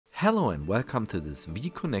Hello and welcome to this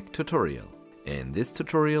vConnect tutorial. In this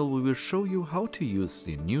tutorial we will show you how to use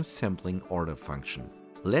the new sampling order function.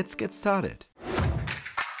 Let's get started.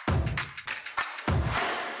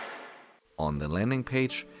 On the landing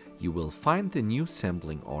page you will find the new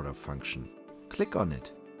sampling order function. Click on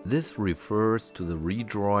it. This refers to the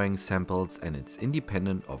redrawing samples and it's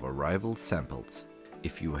independent of arrival samples.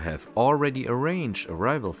 If you have already arranged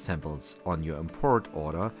arrival samples on your import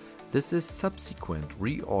order, this is subsequent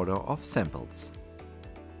reorder of samples.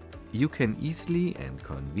 You can easily and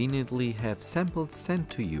conveniently have samples sent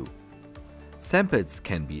to you. Samples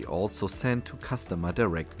can be also sent to customer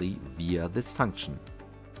directly via this function.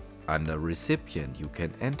 Under recipient you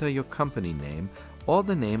can enter your company name or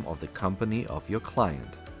the name of the company of your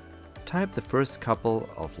client. Type the first couple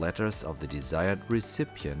of letters of the desired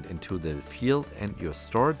recipient into the field and your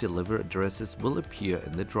store delivery addresses will appear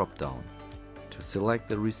in the drop-down. To select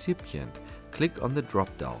the recipient, click on the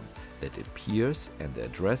drop-down that appears and the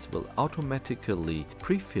address will automatically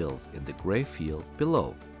pre-filled in the gray field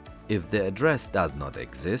below. If the address does not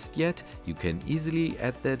exist yet, you can easily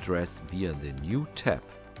add the address via the New tab.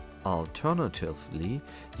 Alternatively,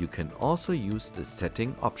 you can also use the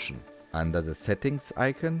setting option. Under the settings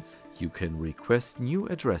icons, you can request new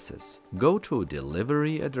addresses. Go to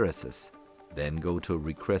Delivery Addresses, then go to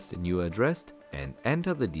Request a new address and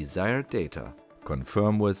enter the desired data.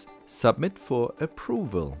 Confirm with Submit for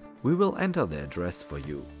approval. We will enter the address for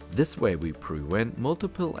you. This way we prevent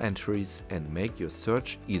multiple entries and make your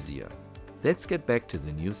search easier. Let's get back to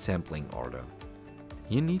the new sampling order.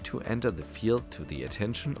 You need to enter the field to the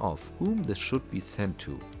attention of whom this should be sent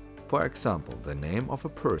to. For example, the name of a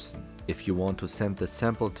person. If you want to send the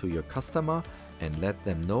sample to your customer and let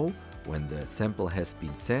them know when the sample has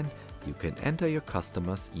been sent, you can enter your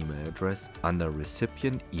customer's email address under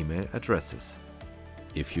Recipient Email Addresses.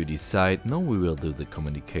 If you decide, no, we will do the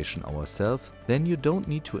communication ourselves, then you don't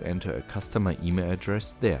need to enter a customer email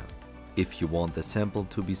address there. If you want the sample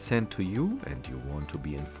to be sent to you and you want to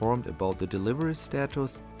be informed about the delivery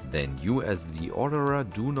status, then you as the orderer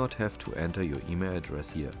do not have to enter your email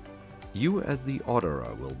address here. You as the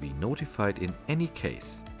orderer will be notified in any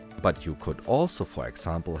case. But you could also, for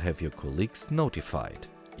example, have your colleagues notified.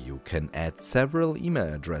 You can add several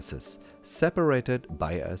email addresses, separated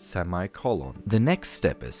by a semicolon. The next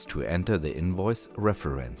step is to enter the invoice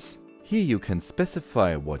reference. Here you can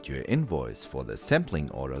specify what your invoice for the sampling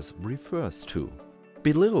orders refers to.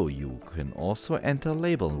 Below you can also enter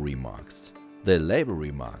label remarks. The label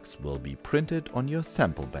remarks will be printed on your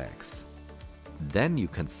sample bags. Then you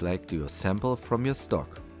can select your sample from your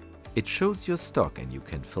stock. It shows your stock and you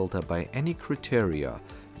can filter by any criteria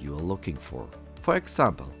you are looking for. For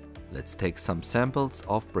example, let's take some samples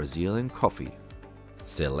of Brazilian coffee.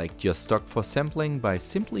 Select your stock for sampling by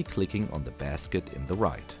simply clicking on the basket in the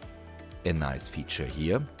right. A nice feature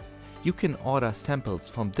here, you can order samples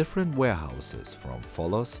from different warehouses from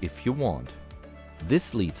Vollers if you want.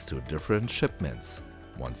 This leads to different shipments.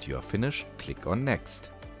 Once you are finished, click on Next.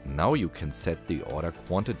 Now you can set the order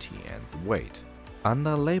quantity and the weight.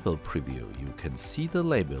 Under Label Preview you can see the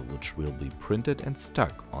label which will be printed and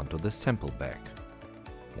stuck onto the sample bag.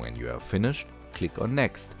 When you are finished, click on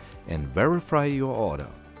Next and verify your order.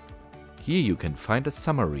 Here you can find a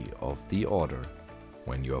summary of the order.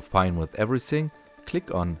 When you are fine with everything,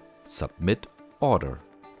 click on Submit Order.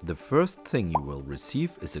 The first thing you will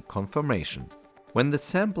receive is a confirmation. When the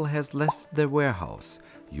sample has left the warehouse,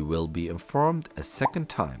 you will be informed a second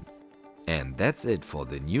time. And that's it for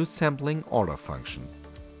the new sampling order function.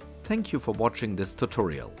 Thank you for watching this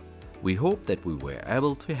tutorial. We hope that we were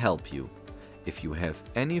able to help you. If you have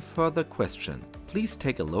any further question, please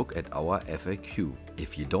take a look at our FAQ.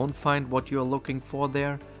 If you don't find what you are looking for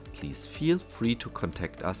there, please feel free to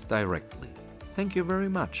contact us directly. Thank you very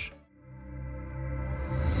much.